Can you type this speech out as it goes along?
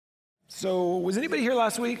So was anybody here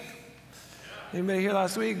last week? Anybody here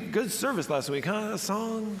last week? Good service last week, huh?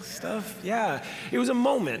 Song, stuff. Yeah, it was a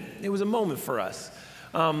moment. It was a moment for us.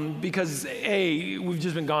 Because we've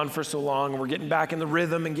just been gone for so long, and we're getting back in the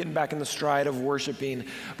rhythm and getting back in the stride of worshiping.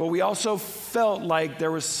 But we also felt like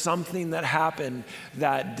there was something that happened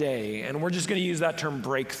that day. And we're just going to use that term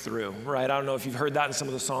breakthrough, right? I don't know if you've heard that in some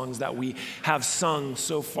of the songs that we have sung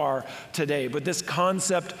so far today. But this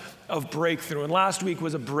concept of breakthrough. And last week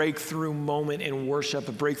was a breakthrough moment in worship,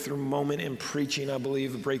 a breakthrough moment in preaching, I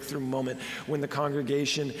believe, a breakthrough moment when the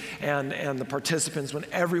congregation and the participants, when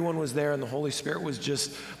everyone was there and the Holy Spirit was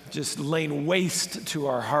just laying waste to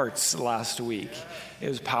our hearts last week. It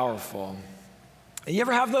was powerful. And you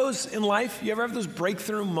ever have those in life? You ever have those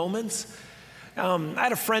breakthrough moments? I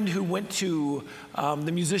had a friend who went to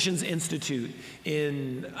the Musicians Institute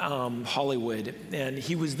in Hollywood, and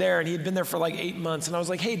he was there, and he had been there for like 8 months, and I was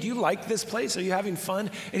like, hey, do you like this place? Are you having fun?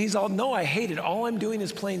 And he's all, no, I hate it. All I'm doing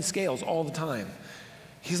is playing scales all the time.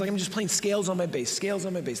 He's like, I'm just playing scales on my bass,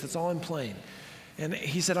 that's all I'm playing. And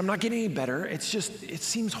he said, I'm not getting any better. It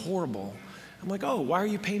seems horrible. I'm like, oh, why are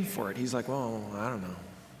you paying for it? He's like, well, I don't know.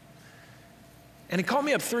 And he called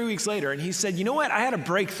me up 3 weeks later, and he said, you know what, I had a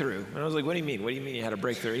breakthrough. And I was like, what do you mean? What do you mean you had a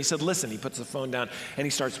breakthrough? And he said, listen. He puts the phone down, and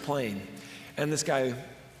he starts playing. And this guy,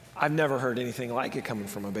 I've never heard anything like it coming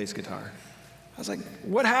from a bass guitar. I was like,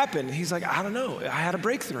 what happened? And he's like, I don't know. I had a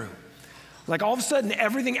breakthrough. Like all of a sudden,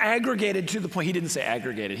 everything aggregated to the point. He didn't say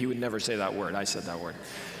aggregated. He would never say that word. I said that word.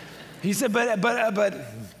 He said, but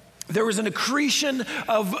there was an accretion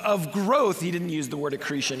of growth. He didn't use the word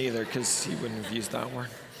accretion either, because he wouldn't have used that word.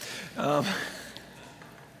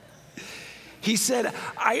 He said,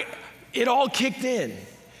 it all kicked in.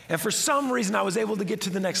 And for some reason, I was able to get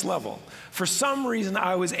to the next level. For some reason,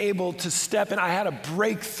 I was able to step in. I had a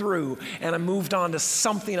breakthrough, and I moved on to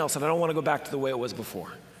something else, and I don't want to go back to the way it was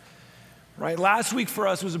before. Right? Last week for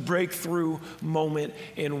us was a breakthrough moment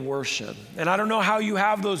in worship. And I don't know how you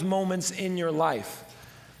have those moments in your life.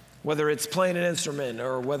 Whether it's playing an instrument,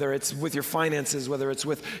 or whether it's with your finances, whether it's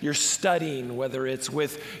with your studying, whether it's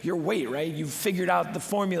with your weight, right? You've figured out the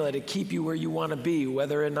formula to keep you where you want to be,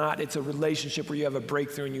 whether or not it's a relationship where you have a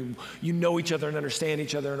breakthrough and you know each other and understand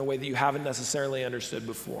each other in a way that you haven't necessarily understood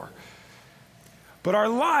before. But our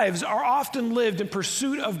lives are often lived in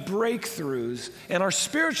pursuit of breakthroughs, and our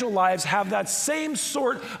spiritual lives have that same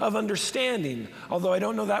sort of understanding. Although I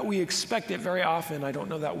don't know that we expect it very often. I don't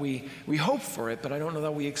know that we hope for it, but I don't know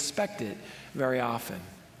that we expect it very often.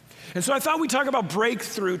 And so I thought we'd talk about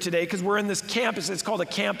breakthrough today because we're in this campus. It's called a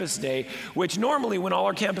campus day, which normally when all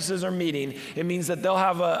our campuses are meeting, it means that they'll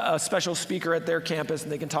have a special speaker at their campus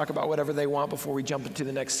and they can talk about whatever they want before we jump into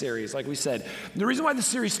the next series. Like we said, the reason why the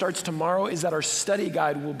series starts tomorrow is that our study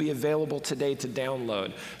guide will be available today to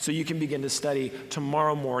download. So you can begin to study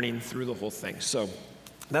tomorrow morning through the whole thing. So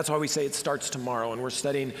that's why we say it starts tomorrow, and we're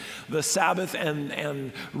studying the Sabbath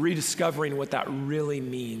and rediscovering what that really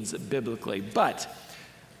means biblically. But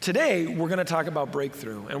today, we're going to talk about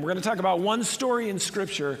breakthrough, and we're going to talk about one story in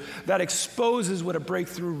Scripture that exposes what a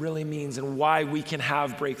breakthrough really means and why we can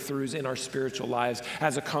have breakthroughs in our spiritual lives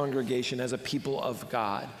as a congregation, as a people of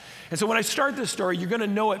God. And so when I start this story, you're going to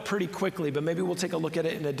know it pretty quickly, but maybe we'll take a look at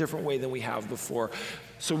it in a different way than we have before.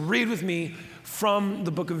 So read with me from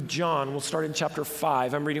the book of John. We'll start in chapter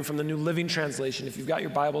 5. I'm reading from the New Living Translation. If you've got your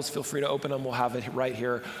Bibles, feel free to open them. We'll have it right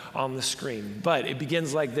here on the screen. But it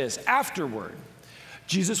begins like this. Afterward,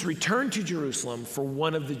 Jesus returned to Jerusalem for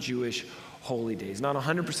one of the Jewish holy days. Not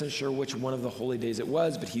 100% sure which one of the holy days it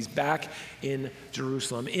was, but he's back in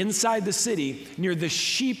Jerusalem. Inside the city, near the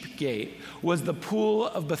sheep gate, was the pool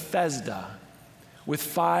of Bethesda with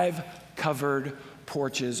 5 covered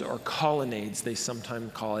porches, or colonnades, they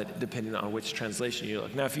sometimes call it, depending on which translation you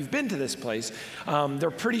look. Now, if you've been to this place,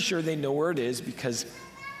 they're pretty sure they know where it is because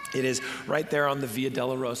it is right there on the Via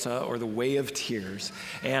Dolorosa, or the Way of Tears.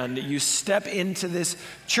 And you step into this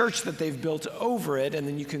church that they've built over it, and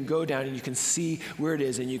then you can go down and you can see where it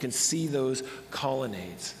is, and you can see those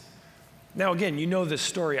colonnades. Now, again, you know this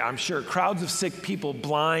story, I'm sure. Crowds of sick people,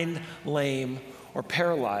 blind, lame, or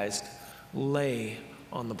paralyzed, lay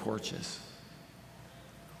on the porches.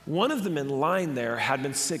 One of the men lying there had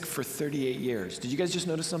been sick for 38 years. Did you guys just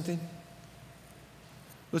notice something?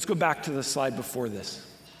 Let's go back to the slide before this.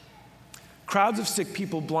 Crowds of sick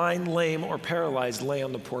people, blind, lame, or paralyzed, lay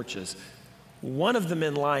on the porches. One of the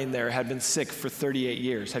men lying there had been sick for 38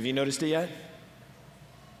 years. Have you noticed it yet?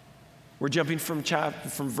 We're jumping from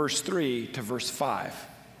verse 3 to verse 5.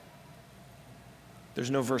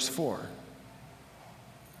 There's no verse 4.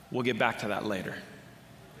 We'll get back to that later.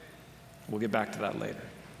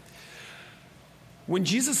 When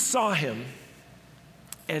Jesus saw him,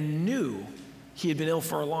 and knew he had been ill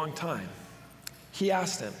for a long time, he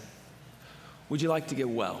asked him, "Would you like to get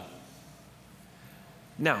well?"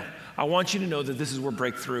 Now, I want you to know that this is where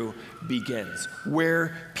breakthrough begins,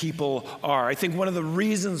 where people are. I think one of the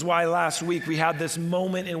reasons why last week we had this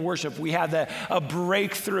moment in worship, we had a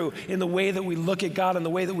breakthrough in the way that we look at God and the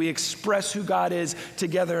way that we express who God is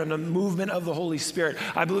together in a movement of the Holy Spirit.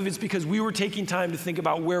 I believe it's because we were taking time to think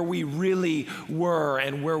about where we really were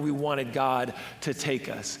and where we wanted God to take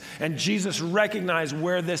us. And Jesus recognized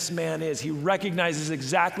where this man is. He recognizes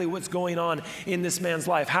exactly what's going on in this man's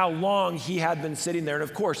life, how long he had been sitting there. And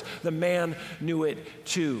of course, the man knew it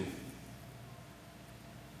too.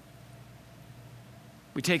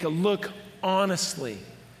 We take a look honestly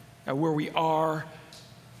at where we are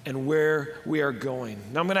and where we are going.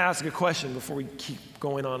 Now I'm going to ask a question before we keep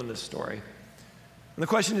going on in this story. And the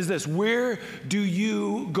question is this: where do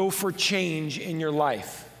you go for change in your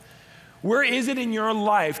life? Where is it in your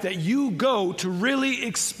life that you go to really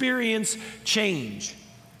experience change?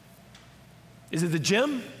 Is it the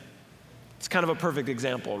gym? It's kind of a perfect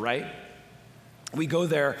example, right? We go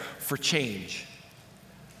there for change.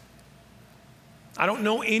 I don't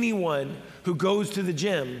know anyone who goes to the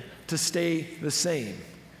gym to stay the same.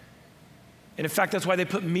 And in fact, that's why they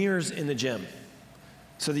put mirrors in the gym,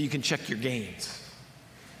 so that you can check your gains,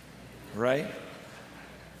 right?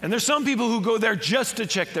 And there's some people who go there just to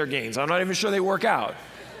check their gains. I'm not even sure they work out,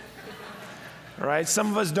 right? Some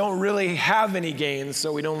of us don't really have any gains,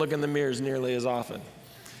 so we don't look in the mirrors nearly as often.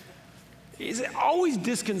 Is it always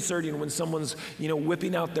disconcerting when someone's,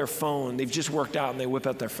 whipping out their phone? They've just worked out and they whip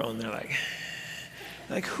out their phone. They're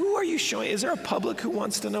like, who are you showing? Is there a public who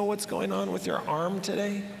wants to know what's going on with your arm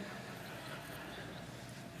today?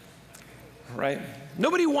 Right?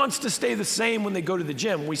 Nobody wants to stay the same when they go to the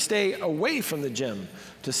gym. We stay away from the gym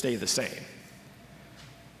to stay the same.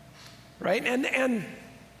 Right? And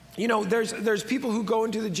there's people who go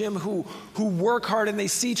into the gym who work hard and they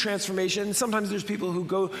see transformation. And sometimes there's people who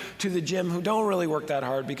go to the gym who don't really work that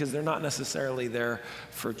hard because they're not necessarily there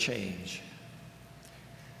for change.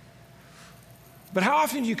 But how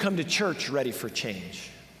often do you come to church ready for change?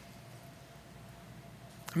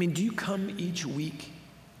 I mean, do you come each week,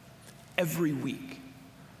 every week,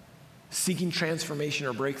 seeking transformation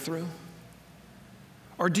or breakthrough?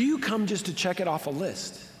 Or do you come just to check it off a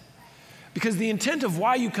list? Because the intent of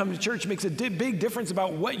why you come to church makes a big difference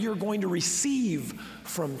about what you're going to receive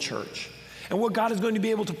from church and what God is going to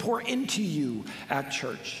be able to pour into you at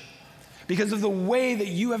church. Because of the way that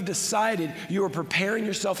you have decided you are preparing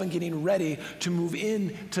yourself and getting ready to move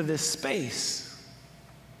into this space.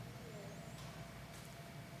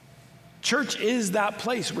 Church is that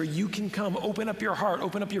place where you can come, open up your heart,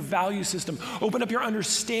 open up your value system, open up your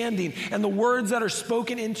understanding, and the words that are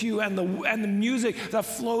spoken into you and the music that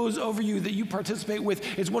flows over you that you participate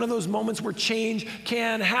with. It's one of those moments where change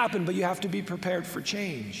can happen, but you have to be prepared for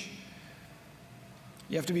change.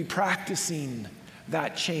 You have to be practicing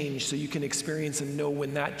that change so you can experience and know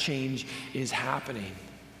when that change is happening.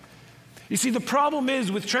 You see, the problem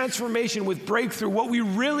is with transformation, with breakthrough, what we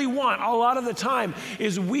really want a lot of the time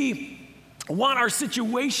is we want our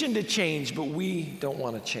situation to change, but we don't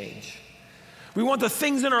want to change. We want the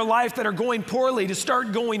things in our life that are going poorly to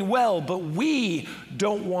start going well, but we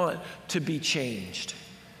don't want to be changed.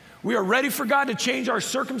 We are ready for God to change our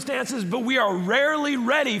circumstances, but we are rarely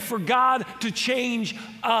ready for God to change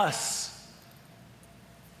us.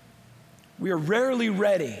 We are rarely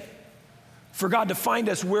ready for God to find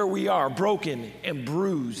us where we are, broken and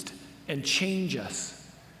bruised, and change us.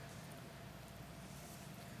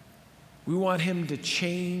 We want Him to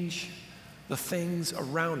change the things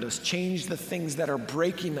around us, change the things that are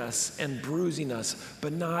breaking us and bruising us,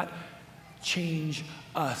 but not change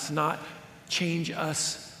us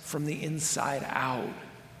from the inside out.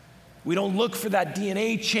 We don't look for that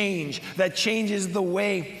DNA change that changes the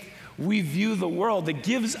way we view the world, that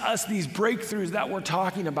gives us these breakthroughs that we're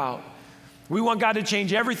talking about. We want God to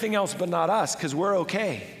change everything else but not us, because we're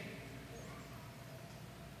okay.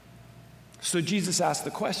 So Jesus asked the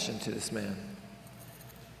question to this man,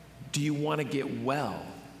 do you want to get well?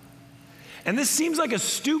 And this seems like a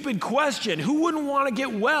stupid question. Who wouldn't want to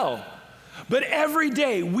get well? But every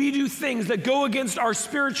day we do things that go against our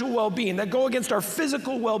spiritual well-being, that go against our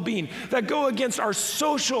physical well-being, that go against our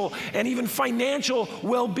social and even financial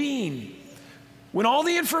well-being. When all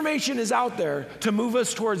the information is out there to move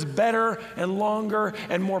us towards better and longer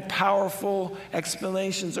and more powerful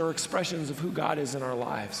explanations or expressions of who God is in our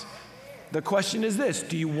lives. The question is this: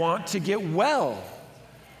 do you want to get well?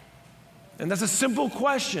 And that's a simple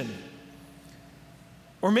question.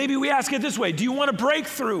 Or maybe we ask it this way: do you want a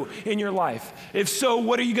breakthrough in your life? If so,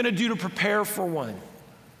 what are you going to do to prepare for one?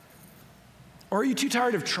 Or are you too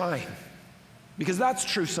tired of trying? Because that's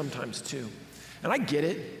true sometimes too. And I get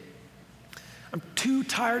it. I'm too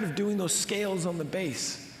tired of doing those scales on the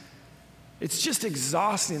base. It's just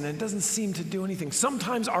exhausting and it doesn't seem to do anything.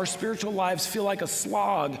 Sometimes our spiritual lives feel like a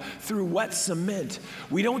slog through wet cement.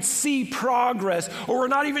 We don't see progress, or we're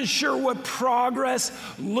not even sure what progress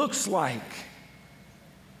looks like.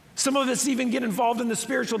 Some of us even get involved in the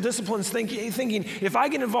spiritual disciplines thinking, if I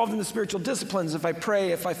get involved in the spiritual disciplines, if I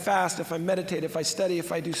pray, if I fast, if I meditate, if I study,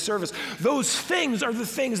 if I do service, those things are the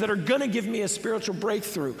things that are going to give me a spiritual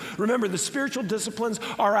breakthrough. Remember, the spiritual disciplines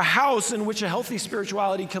are a house in which a healthy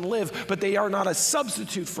spirituality can live, but they are not a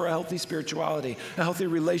substitute for a healthy spirituality, a healthy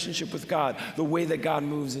relationship with God, the way that God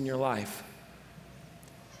moves in your life.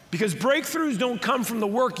 Because breakthroughs don't come from the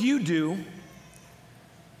work you do.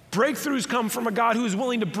 Breakthroughs come from a God who is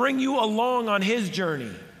willing to bring you along on his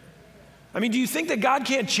journey. I mean, do you think that God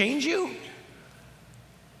can't change you?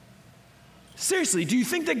 Seriously, do you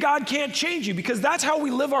think that God can't change you? Because that's how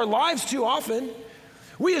we live our lives too often.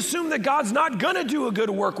 We assume that God's not going to do a good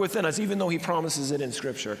work within us, even though he promises it in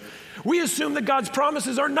Scripture. We assume that God's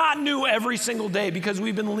promises are not new every single day because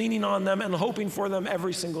we've been leaning on them and hoping for them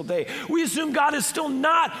every single day. We assume God is still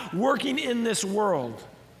not working in this world.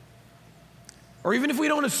 Or even if we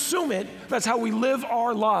don't assume it, that's how we live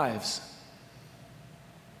our lives.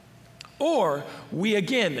 Or we,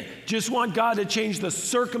 again, just want God to change the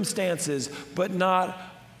circumstances, but not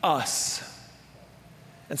us.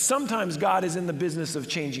 And sometimes God is in the business of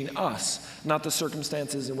changing us, not the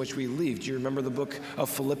circumstances in which we live. Do you remember the book of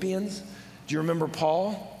Philippians? Do you remember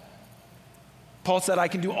Paul? Paul said, I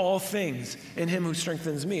can do all things in him who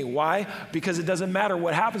strengthens me. Why? Because it doesn't matter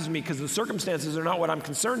what happens to me, because the circumstances are not what I'm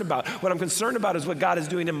concerned about. What I'm concerned about is what God is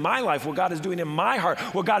doing in my life, what God is doing in my heart,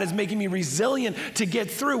 what God is making me resilient to get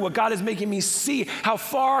through, what God is making me see, how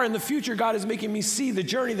far in the future God is making me see the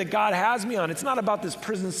journey that God has me on. It's not about this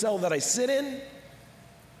prison cell that I sit in.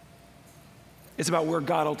 It's about where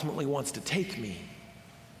God ultimately wants to take me.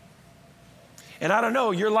 And I don't know,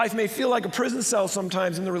 your life may feel like a prison cell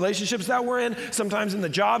sometimes in the relationships that we're in, sometimes in the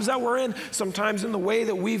jobs that we're in, sometimes in the way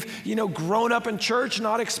that we've, grown up in church,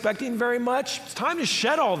 not expecting very much. It's time to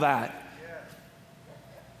shed all that.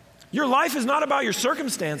 Your life is not about your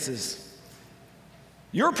circumstances.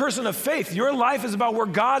 You're a person of faith. Your life is about where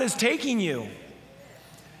God is taking you.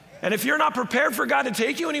 And if you're not prepared for God to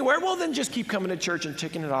take you anywhere, well, then just keep coming to church and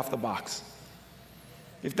ticking it off the box.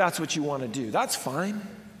 If that's what you want to do, that's fine.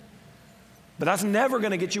 But that's never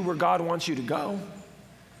going to get you where God wants you to go.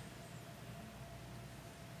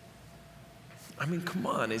 I mean, come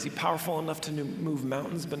on. Is he powerful enough to move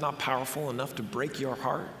mountains, but not powerful enough to break your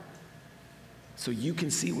heart? So you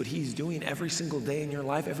can see what he's doing every single day in your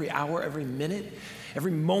life, every hour, every minute,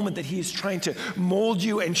 every moment that he is trying to mold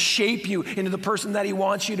you and shape you into the person that he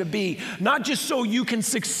wants you to be. Not just so you can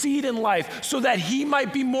succeed in life, so that he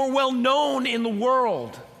might be more well known in the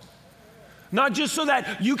world. Not just so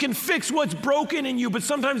that you can fix what's broken in you, but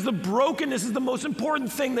sometimes the brokenness is the most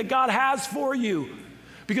important thing that God has for you.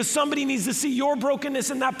 Because somebody needs to see your brokenness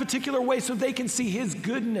in that particular way so they can see his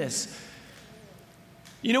goodness.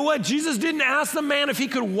 You know what? Jesus didn't ask the man if he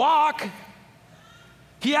could walk.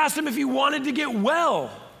 He asked him if he wanted to get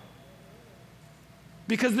well.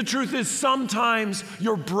 Because the truth is, sometimes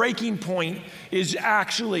your breaking point is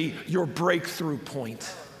actually your breakthrough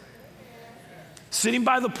point. Sitting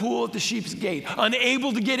by the pool at the Sheep's Gate,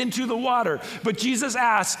 unable to get into the water. But Jesus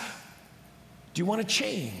asks, do you want to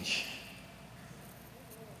change?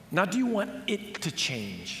 Not do you want it to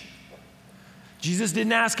change? Jesus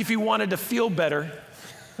didn't ask if he wanted to feel better.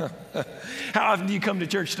 How often do you come to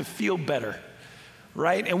church to feel better?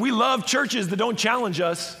 Right? And we love churches that don't challenge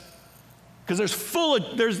us. Because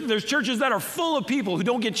there's churches that are full of people who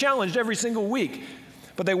don't get challenged every single week.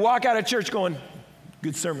 But they walk out of church going,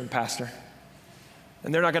 good sermon, Pastor.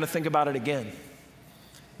 And they're not going to think about it again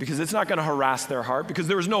because it's not going to harass their heart, because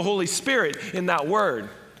there was no Holy Spirit in that word,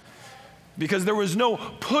 because there was no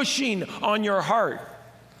pushing on your heart.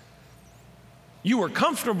 You were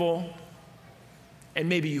comfortable and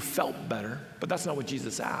maybe you felt better, but that's not what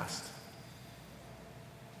Jesus asked.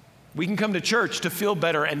 We can come to church to feel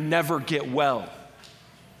better and never get well.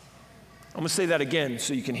 I'm going to say that again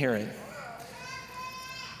so you can hear it.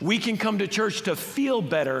 We can come to church to feel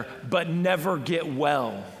better, but never get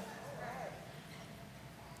well.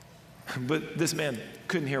 But this man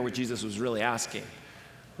couldn't hear what Jesus was really asking,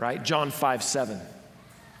 right? John 5:7.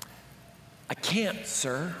 I can't,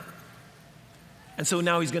 sir. And so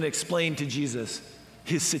now he's going to explain to Jesus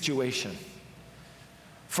his situation.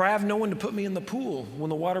 For I have no one to put me in the pool when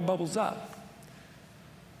the water bubbles up.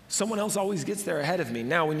 Someone else always gets there ahead of me.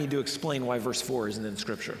 Now we need to explain why verse 4 isn't in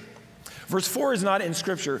Scripture. Verse 4 is not in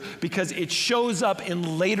Scripture because it shows up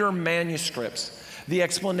in later manuscripts, the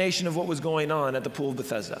explanation of what was going on at the Pool of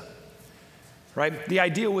Bethesda, right? The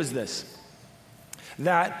idea was this,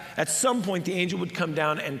 that at some point the angel would come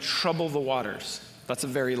down and trouble the waters. That's a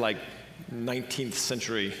very 19th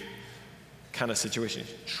century kind of situation.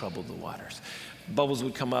 Trouble the waters. Bubbles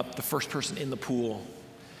would come up, the first person in the pool,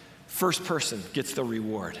 first person gets the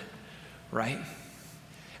reward, right?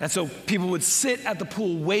 And so people would sit at the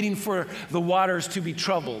pool waiting for the waters to be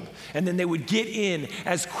troubled, and then they would get in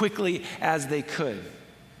as quickly as they could.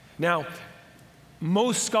 Now,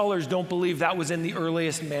 most scholars don't believe that was in the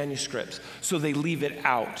earliest manuscripts, so they leave it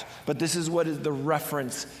out. But this is what the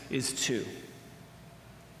reference is to.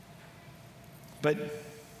 But a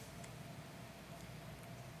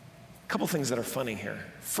couple things that are funny here.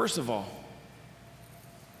 First of all,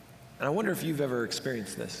 and I wonder if you've ever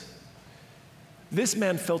experienced this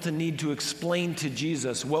man felt a need to explain to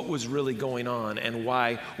Jesus what was really going on and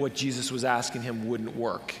why what Jesus was asking him wouldn't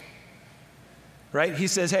work. Right? He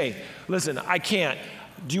says, hey, listen, I can't.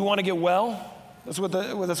 Do you want to get well? That's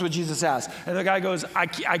what Jesus asked. And the guy goes, I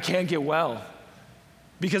can't get well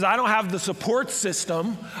because I don't have the support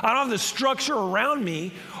system. I don't have the structure around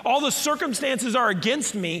me. All the circumstances are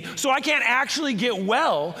against me, so I can't actually get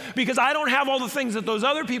well because I don't have all the things that those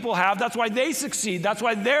other people have. That's why they succeed. That's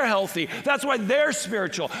why they're healthy. That's why they're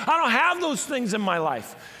spiritual. I don't have those things in my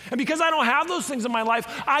life. And because I don't have those things in my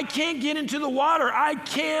life, I can't get into the water. I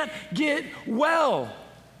can't get well.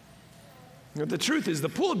 The truth is, the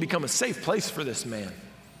pool had become a safe place for this man.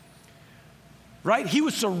 Right? He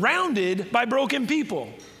was surrounded by broken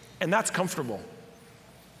people, and that's comfortable.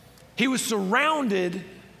 He was surrounded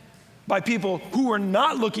by people who were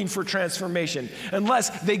not looking for transformation unless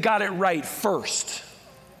they got it right first.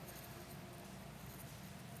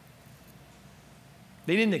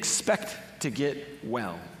 They didn't expect to get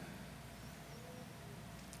well.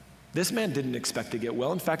 This man didn't expect to get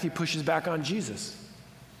well. In fact, he pushes back on Jesus.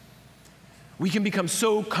 We can become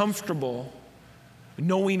so comfortable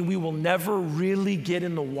knowing we will never really get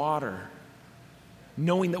in the water,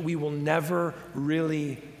 knowing that we will never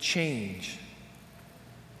really change,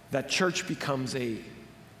 that church becomes an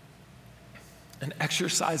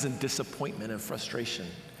exercise in disappointment and frustration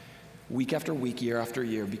week after week, year after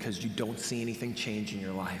year, because you don't see anything change in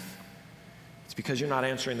your life. It's because you're not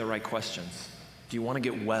answering the right questions. Do you want to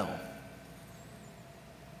get well?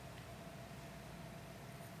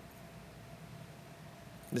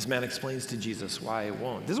 This man explains to Jesus why it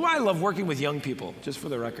won't. This is why I love working with young people, just for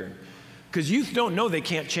the record. Because youth don't know they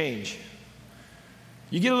can't change.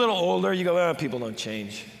 You get a little older, you go, people don't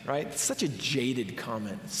change, right? It's such a jaded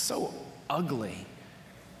comment. It's so ugly.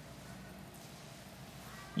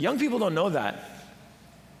 Young people don't know that.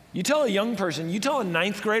 You tell a young person, you tell a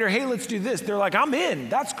 9th grader, hey, let's do this. They're like, I'm in.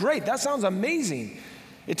 That's great. That sounds amazing.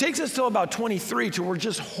 It takes us till about 23 till we're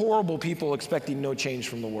just horrible people expecting no change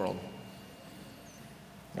from the world.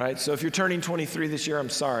 All right, so if you're turning 23 this year, I'm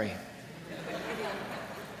sorry.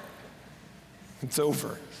 It's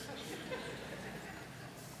over.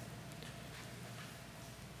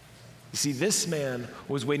 You see, this man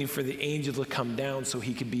was waiting for the angel to come down so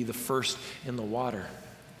he could be the first in the water.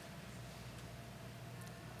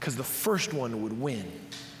 Because the first one would win.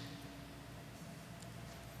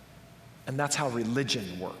 And that's how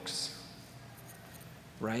religion works,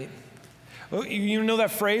 right? Well, you know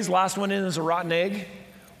that phrase, last one in is a rotten egg?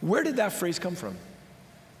 Where did that phrase come from?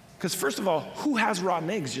 Because first of all, who has rotten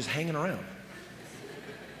eggs just hanging around?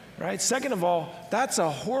 Right? Second of all, that's a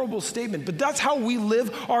horrible statement, but that's how we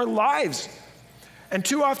live our lives. And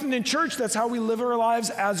too often in church, that's how we live our lives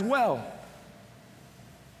as well.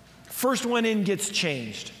 First one in gets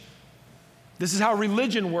changed. This is how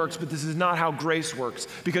religion works, but this is not how grace works,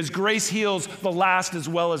 because grace heals the last as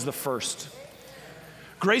well as the first.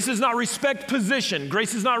 Grace does not respect position.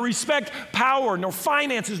 Grace does not respect power, nor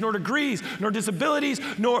finances, nor degrees, nor disabilities,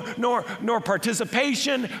 nor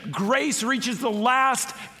participation. Grace reaches the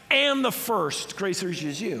last and the first. Grace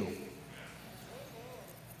reaches you.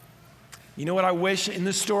 You know what I wish in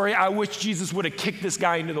this story? I wish Jesus would have kicked this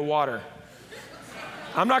guy into the water.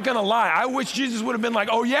 I'm not going to lie. I wish Jesus would have been like,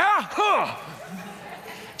 oh yeah? Huh.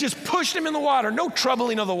 Just pushed him in the water. No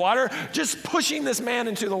troubling of the water. Just pushing this man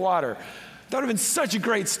into the water. That would have been such a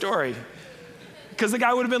great story. Because the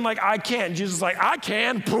guy would have been like, I can't. And Jesus was like, I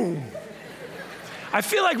can. Boom. I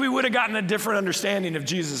feel like we would have gotten a different understanding of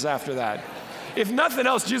Jesus after that. If nothing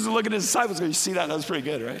else, Jesus would look at his disciples and go, you see that? That was pretty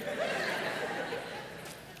good, right?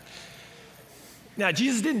 Now,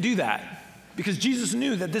 Jesus didn't do that because Jesus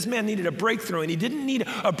knew that this man needed a breakthrough, and he didn't need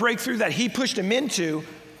a breakthrough that he pushed him into.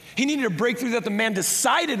 He needed a breakthrough that the man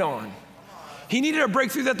decided on. He needed a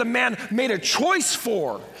breakthrough that the man made a choice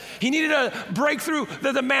for. He needed a breakthrough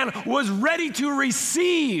that the man was ready to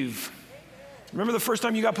receive. Remember the first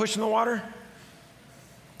time you got pushed in the water?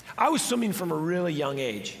 I was swimming from a really young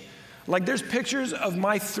age. Like there's pictures of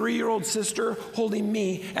my 3-year-old sister holding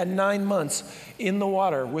me at 9 months in the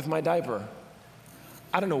water with my diaper.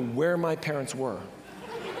 I don't know where my parents were.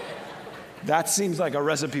 That seems like a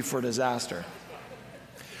recipe for disaster.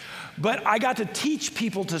 But I got to teach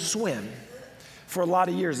people to swim for a lot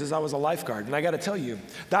of years as I was a lifeguard. And I got to tell you,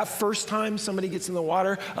 that first time somebody gets in the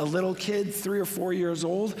water, a little kid, 3 or 4 years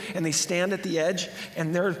old, and they stand at the edge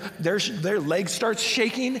and their legs start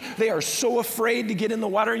shaking. They are so afraid to get in the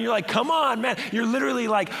water. And you're like, come on, man. You're literally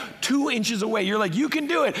like 2 inches away. You're like, you can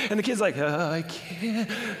do it. And the kid's like, I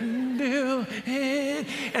can't do it.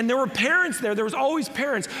 And there were parents there. There was always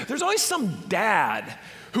parents. There's always some dad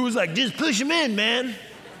who was like, just push him in, man.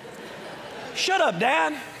 Shut up,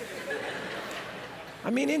 Dad. I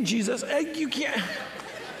mean, in Jesus, you can't.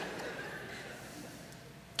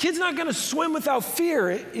 Kid's not going to swim without fear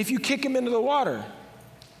if you kick him into the water.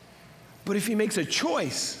 But if he makes a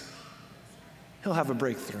choice, he'll have a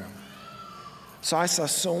breakthrough. So I saw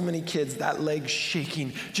so many kids, that leg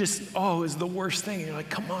shaking, just, it was the worst thing. And you're like,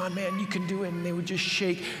 come on, man, you can do it. And they would just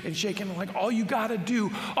shake and shake. And I'm like, all you got to do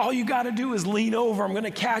is lean over. I'm going to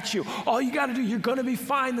catch you. All you got to do, you're going to be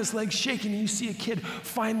fine. This leg's shaking. And you see a kid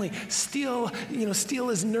finally steel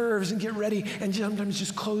his nerves and get ready. And sometimes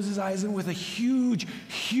just close his eyes and with a huge,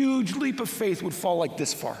 huge leap of faith would fall like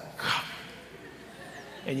this far.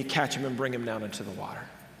 And you catch him and bring him down into the water.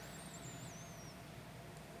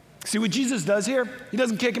 See what Jesus does here? He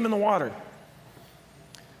doesn't kick him in the water.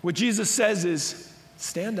 What Jesus says is,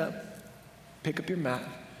 stand up, pick up your mat,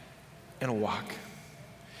 and walk.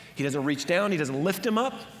 He doesn't reach down. He doesn't lift him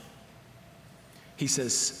up. He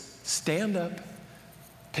says, stand up,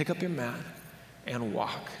 pick up your mat, and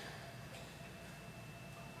walk.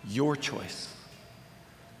 Your choice.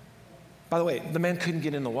 By the way, the man couldn't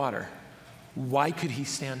get in the water. Why could he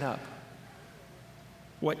stand up?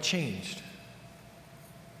 What changed?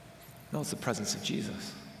 No, it's the presence of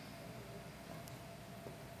Jesus.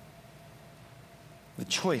 The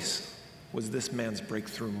choice was this man's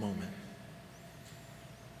breakthrough moment.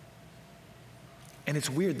 And it's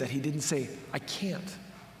weird that he didn't say, I can't,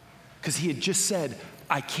 because he had just said,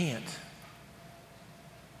 I can't.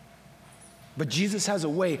 But Jesus has a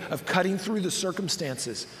way of cutting through the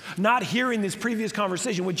circumstances. Not hearing this previous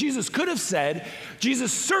conversation, what Jesus could have said,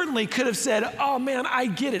 Jesus certainly could have said, oh man, I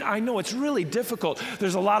get it. I know it's really difficult.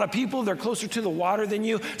 There's a lot of people, they're closer to the water than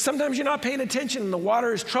you. Sometimes you're not paying attention and the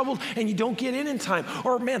water is troubled and you don't get in time.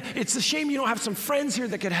 Or man, it's a shame you don't have some friends here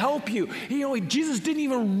that could help you. Jesus didn't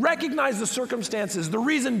even recognize the circumstances. The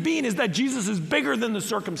reason being is that Jesus is bigger than the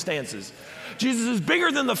circumstances. Jesus is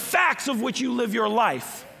bigger than the facts of which you live your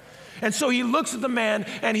life. And so he looks at the man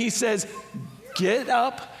and he says, get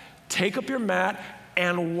up, take up your mat,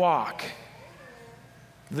 and walk.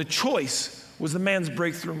 The choice was the man's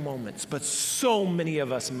breakthrough moments, but so many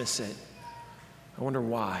of us miss it. I wonder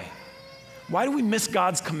why. Why do we miss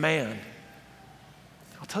God's command?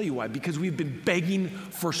 I'll tell you why. Because we've been begging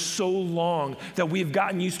for so long that we've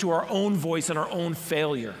gotten used to our own voice and our own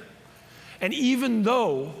failure. And even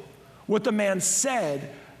though what the man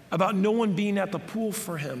said about no one being at the pool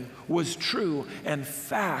for him was true and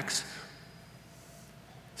facts,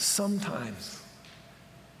 sometimes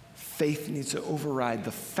faith needs to override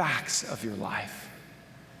the facts of your life.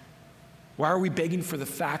 Why are we begging for the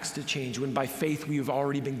facts to change when by faith we have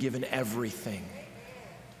already been given everything?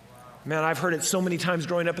 Man, I've heard it so many times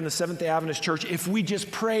growing up in the Seventh-day Adventist Church. If we just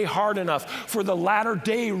pray hard enough for the latter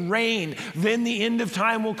day rain, then the end of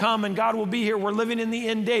time will come and God will be here. We're living in the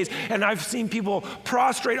end days. And I've seen people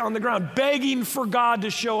prostrate on the ground begging for God to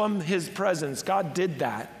show them his presence. God did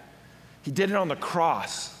that. He did it on the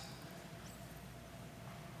cross.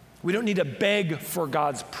 We don't need to beg for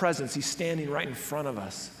God's presence. He's standing right in front of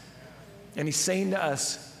us. And he's saying to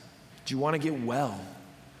us, do you want to get well?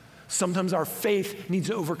 Sometimes our faith needs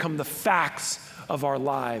to overcome the facts of our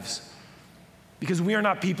lives because we are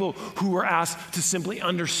not people who are asked to simply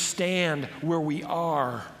understand where we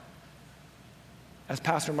are. As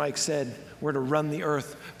Pastor Mike said, we're to run the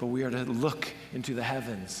earth, but we are to look into the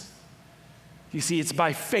heavens. You see, it's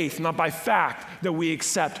by faith, not by fact, that we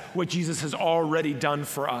accept what Jesus has already done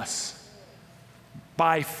for us.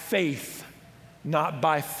 By faith, not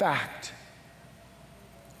by fact.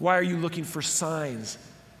 Why are you looking for signs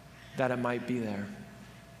that it might be there?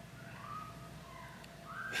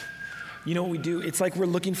 You know what we do? It's like we're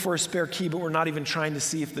looking for a spare key, but we're not even trying to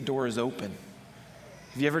see if the door is open.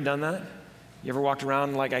 Have you ever done that? You ever walked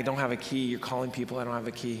around like, I don't have a key, you're calling people, I don't have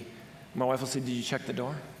a key. My wife will say, did you check the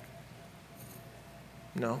door?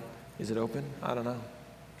 No. Is it open? I don't know.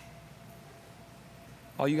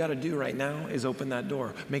 All you got to do right now is open that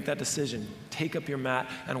door. Make that decision. Take up your mat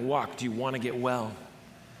and walk. Do you want to get well?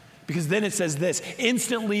 Because then it says this,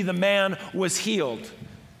 instantly the man was healed.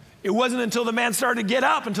 It wasn't until the man started to get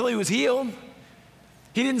up until he was healed.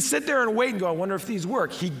 He didn't sit there and wait and go, I wonder if these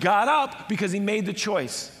work. He got up because he made the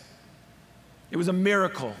choice. It was a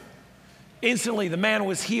miracle. Instantly the man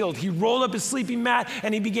was healed. He rolled up his sleeping mat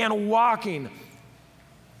and he began walking.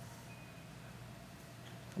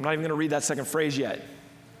 I'm not even going to read that second phrase yet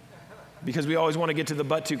because we always want to get to the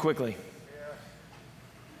but too quickly.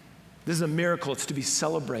 This is a miracle. It's to be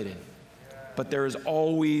celebrated. But there is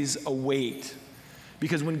always a wait.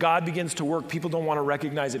 Because when God begins to work, people don't want to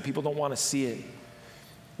recognize it. People don't want to see it.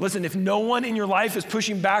 Listen, if no one in your life is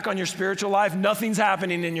pushing back on your spiritual life, nothing's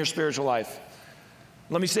happening in your spiritual life.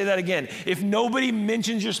 Let me say that again. If nobody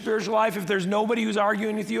mentions your spiritual life, if there's nobody who's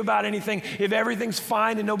arguing with you about anything, if everything's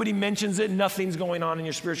fine and nobody mentions it, nothing's going on in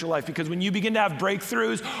your spiritual life. Because when you begin to have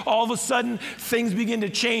breakthroughs, all of a sudden things begin to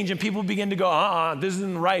change and people begin to go, this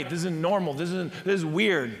isn't right, this isn't normal, this is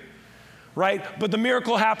weird, right? But the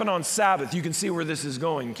miracle happened on Sabbath. You can see where this is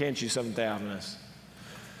going, can't you, Seventh-day Adventists?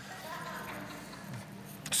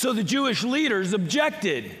 So the Jewish leaders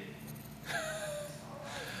objected.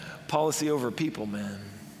 Policy over people, man.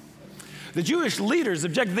 The Jewish leaders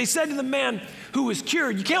objected. They said to the man who was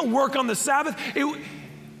cured, you can't work on the Sabbath.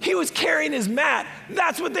 He was carrying his mat.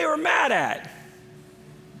 That's what they were mad at.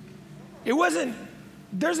 It wasn't,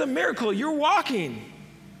 there's a miracle, you're walking.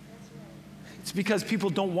 It's because people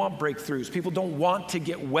don't want breakthroughs. People don't want to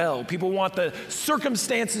get well. People want the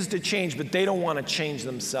circumstances to change, but they don't want to change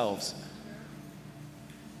themselves.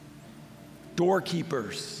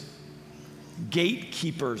 Doorkeepers.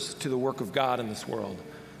 Gatekeepers to the work of God in this world,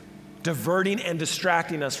 diverting and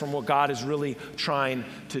distracting us from what God is really trying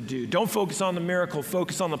to do. Don't focus on the miracle,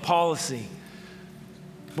 focus on the policy.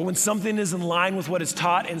 But when something is in line with what is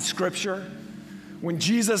taught in Scripture, when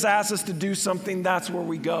Jesus asks us to do something, that's where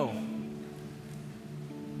we go.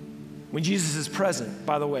 When Jesus is present,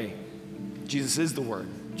 by the way, Jesus is the Word,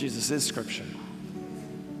 Jesus is Scripture.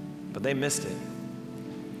 But they missed it.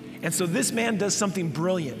 And so this man does something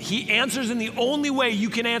brilliant. He answers in the only way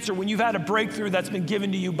you can answer when you've had a breakthrough that's been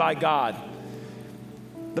given to you by God.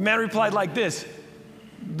 The man replied like this,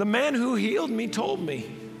 the man who healed me told me,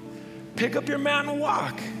 pick up your mat and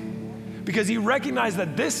walk. Because he recognized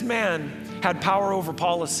that this man had power over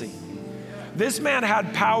policy. This man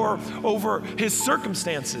had power over his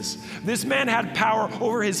circumstances. This man had power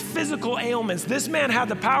over his physical ailments. This man had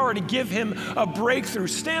the power to give him a breakthrough.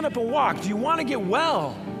 Stand up and walk. Do you want to get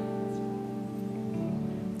well?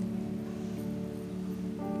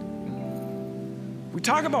 We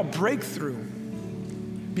talk about breakthrough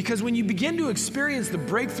because when you begin to experience the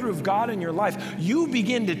breakthrough of God in your life, you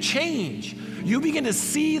begin to change. You begin to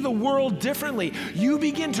see the world differently. You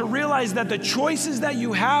begin to realize that the choices that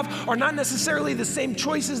you have are not necessarily the same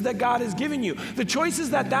choices that God has given you. The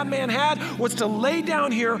choices that man had was to lay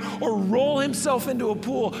down here or roll himself into a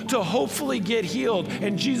pool to hopefully get healed.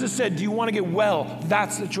 And Jesus said, do you want to get well?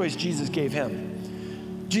 That's the choice Jesus gave him.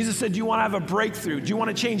 Jesus said, do you want to have a breakthrough? Do you want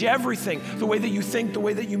to change everything? The way that you think, the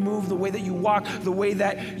way that you move, the way that you walk, the way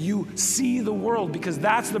that you see the world, because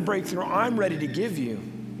that's the breakthrough I'm ready to give you.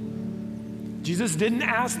 Jesus didn't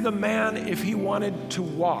ask the man if he wanted to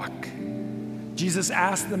walk. Jesus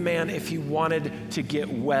asked the man if he wanted to get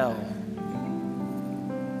well.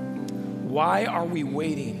 Why are we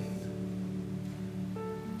waiting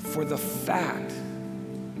for the fact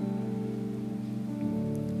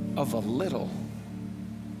of a little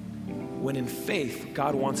when in faith,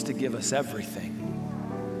 God wants to give us everything?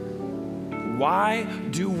 Why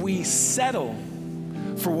do we settle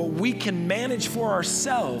for what we can manage for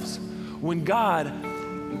ourselves when God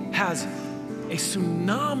has a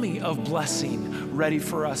tsunami of blessing ready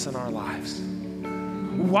for us in our lives?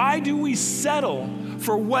 Why do we settle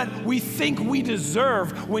for what we think we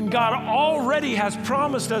deserve when God already has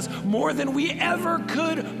promised us more than we ever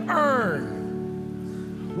could earn?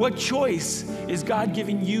 What choice is God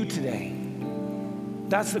giving you today?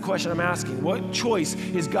 That's the question I'm asking. What choice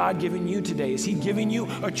is God giving you today? Is he giving you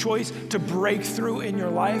a choice to break through in your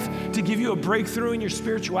life, to give you a breakthrough in your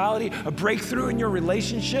spirituality, a breakthrough in your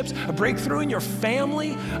relationships, a breakthrough in your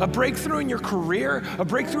family, a breakthrough in your career, a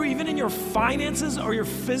breakthrough even in your finances or your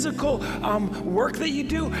physical work that you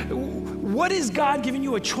do? What is God giving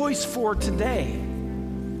you a choice for today?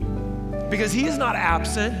 Because he is not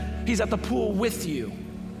absent. He's at the pool with you.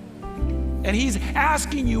 And he's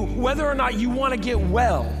asking you whether or not you want to get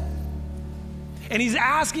well. And he's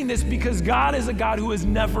asking this because God is a God who has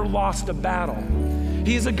never lost a battle.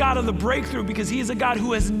 He is a God of the breakthrough because he is a God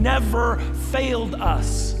who has never failed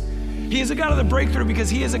us. He is a God of the breakthrough because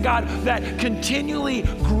he is a God that continually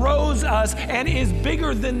grows us and is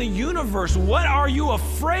bigger than the universe. What are you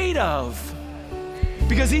afraid of?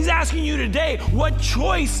 Because he's asking you today, what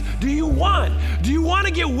choice do you want? Do you want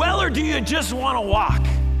to get well or do you just want to walk?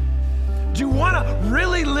 Do you want to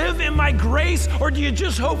really live in my grace or do you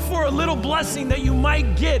just hope for a little blessing that you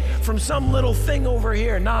might get from some little thing over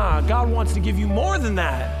here? Nah, God wants to give you more than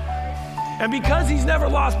that. And because he's never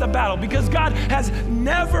lost a battle, because God has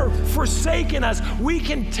never forsaken us, we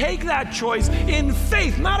can take that choice in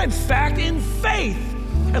faith, not in fact, in faith,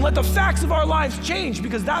 and let the facts of our lives change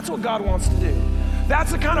because that's what God wants to do.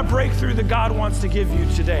 That's the kind of breakthrough that God wants to give you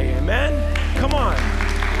today. Amen? Come on.